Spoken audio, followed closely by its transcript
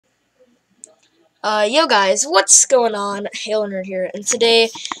Yo guys, what's going on? Halo Nerd here, and today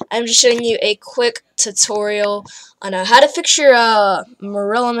I'm just showing you a quick tutorial on how to fix your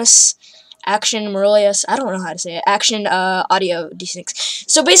Mirillis Mirillis, I don't know how to say it, audio desyncs.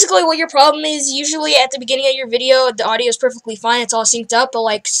 So basically what your problem is, usually at the beginning of your video, the audio is perfectly fine, it's all synced up, but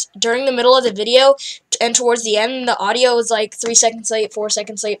like during the middle of the video and towards the end, the audio is like 3 seconds late, 4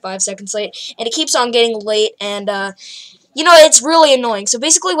 seconds late, 5 seconds late, and it keeps on getting late, and you know, it's really annoying. So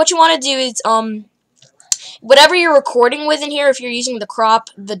basically what you want to do is, whatever you're recording with in here, if you're using the crop,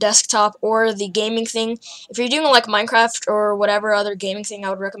 the desktop, or the gaming thing, if you're doing like Minecraft or whatever other gaming thing,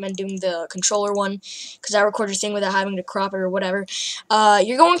 I would recommend doing the controller one, because that records your thing without having to crop it or whatever.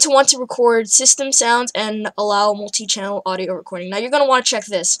 You're going to want to record system sounds and allow multi-channel audio recording. Now you're going to want to check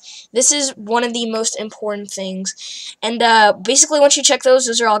this. This is one of the most important things, and basically once you check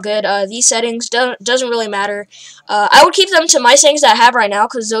those are all good. These settings doesn't really matter. I would keep them to my settings that I have right now,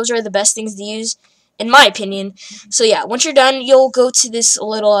 because those are the best things to use, in my opinion. So yeah, once you're done, you'll go to this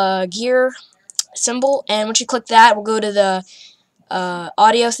little gear symbol, and once you click that, we'll go to the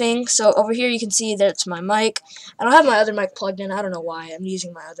audio thing. So over here you can see that it's my mic. I don't have my other mic plugged in. I don't know why. I'm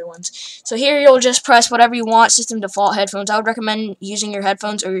using my other ones. So here you'll just press whatever you want, system default headphones. I would recommend using your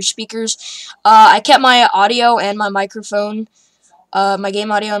headphones or your speakers. I kept my audio and my microphone, my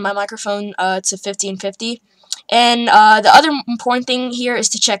game audio and my microphone to 50/50. And the other important thing here is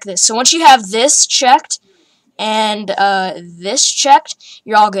to check this. So once you have this checked and this checked,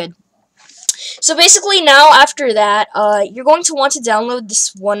 you're all good. So basically now after that, you're going to want to download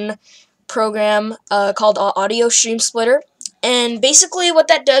this one program called Audio Stream Splitter. And basically what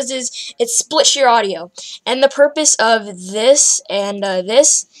that does is it splits your audio. And the purpose of this and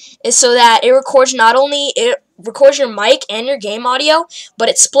this is so that it records, not only it records your mic and your game audio, but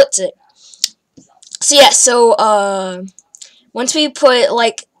it splits it. So yeah, so once we put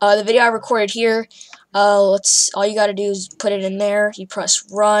like the video I recorded here, all you gotta do is put it in there. You press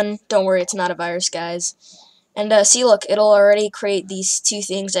run. Don't worry, it's not a virus, guys. And see, look, it'll already create these two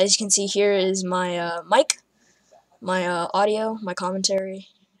things. As you can see, here is my mic, my audio, my commentary.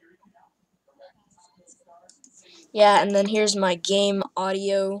 Yeah, and then here's my game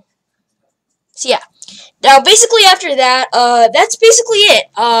audio. So yeah. Now, basically after that, that's basically it.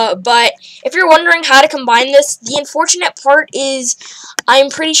 But if you're wondering how to combine this, the unfortunate part is I'm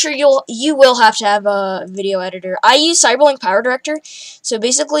pretty sure you will have to have a video editor. I use Cyberlink powerdirector. So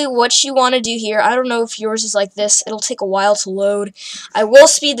basically what you want to do here, I don't know if yours is like this. It'll take a while to load. I will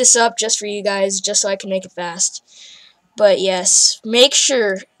speed this up just for you guys, just so I can make it fast. But yes, make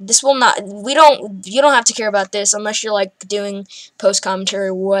sure this will not. You don't have to care about this unless you're like doing post commentary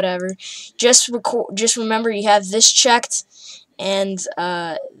or whatever. Just record. Just remember you have this checked and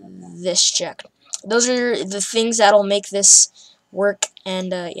this checked. Those are the things that'll make this work.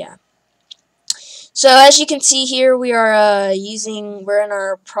 And yeah. So as you can see here, we are we're in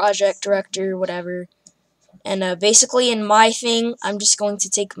our project director, whatever. And basically in my thing, I'm just going to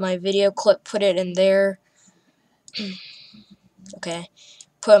take my video clip, put it in there. Okay,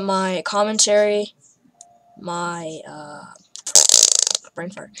 put my commentary, my brain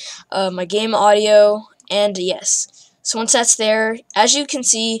fart, my game audio, and yes. So once that's there, as you can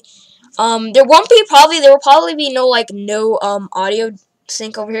see, there will probably be no audio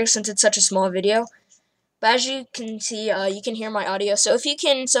sync over here since it's such a small video. But as you can see, you can hear my audio. So if you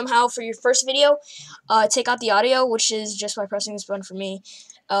can somehow, for your first video, take out the audio, which is just by pressing this button for me,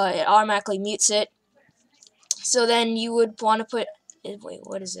 it automatically mutes it. So then you would want to put, wait,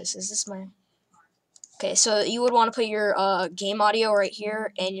 what is this? Is this my, okay, so you would want to put your game audio right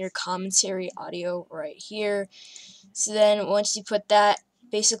here and your commentary audio right here. So then once you put that,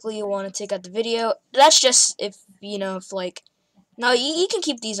 basically you want to take out the video. That's just if, you know, if like, no, you can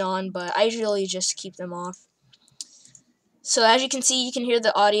keep these on, but I usually just keep them off. So as you can see, you can hear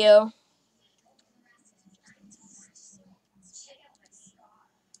the audio.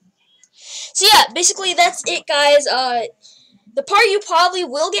 So yeah, basically that's it, guys. The part you probably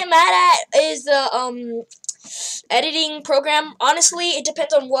will get mad at is the editing program. Honestly, it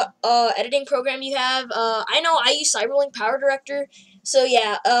depends on what editing program you have. I know I use Cyberlink powerdirector. So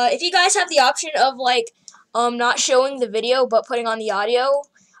yeah, if you guys have the option of like not showing the video but putting on the audio,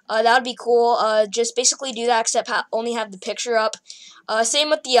 that would be cool. Just basically do that, except only have the picture up. Same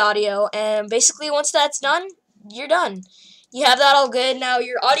with the audio, and basically once that's done, you're done. You have that all good. Now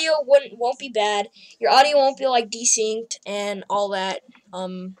your audio won't be bad. Your audio won't be like desynced and all that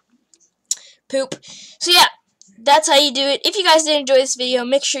poop. So yeah, that's how you do it. If you guys did enjoy this video,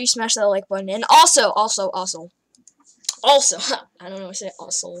 make sure you smash that like button. And also, I don't know what to say,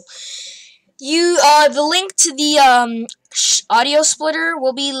 also. The link to the audio splitter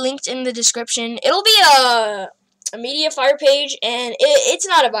will be linked in the description. It'll be a Mediafire page, and it's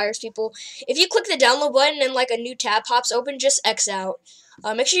not a virus, people. If you click the download button and like a new tab pops open, just X out.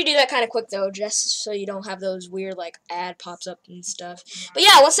 Make sure you do that kind of quick though, just so you don't have those weird like ad pops up and stuff. But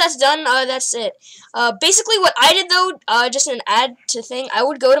yeah, once that's done, that's it. Basically, what I did though, just an add to thing, I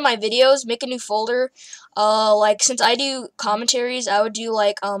would go to my videos, make a new folder. Like since I do commentaries, I would do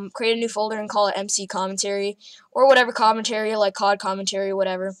like create a new folder and call it MC commentary or whatever commentary, like COD commentary,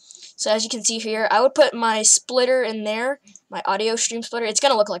 whatever. So as you can see here, I would put my splitter in there, my audio stream splitter. It's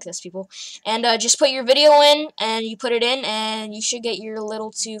going to look like this, people. And just put your video in, and you put it in, and you should get your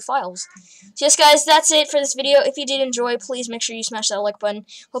little 2 files. So yes, guys, that's it for this video. If you did enjoy, please make sure you smash that like button.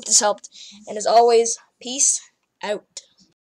 Hope this helped. And as always, peace out.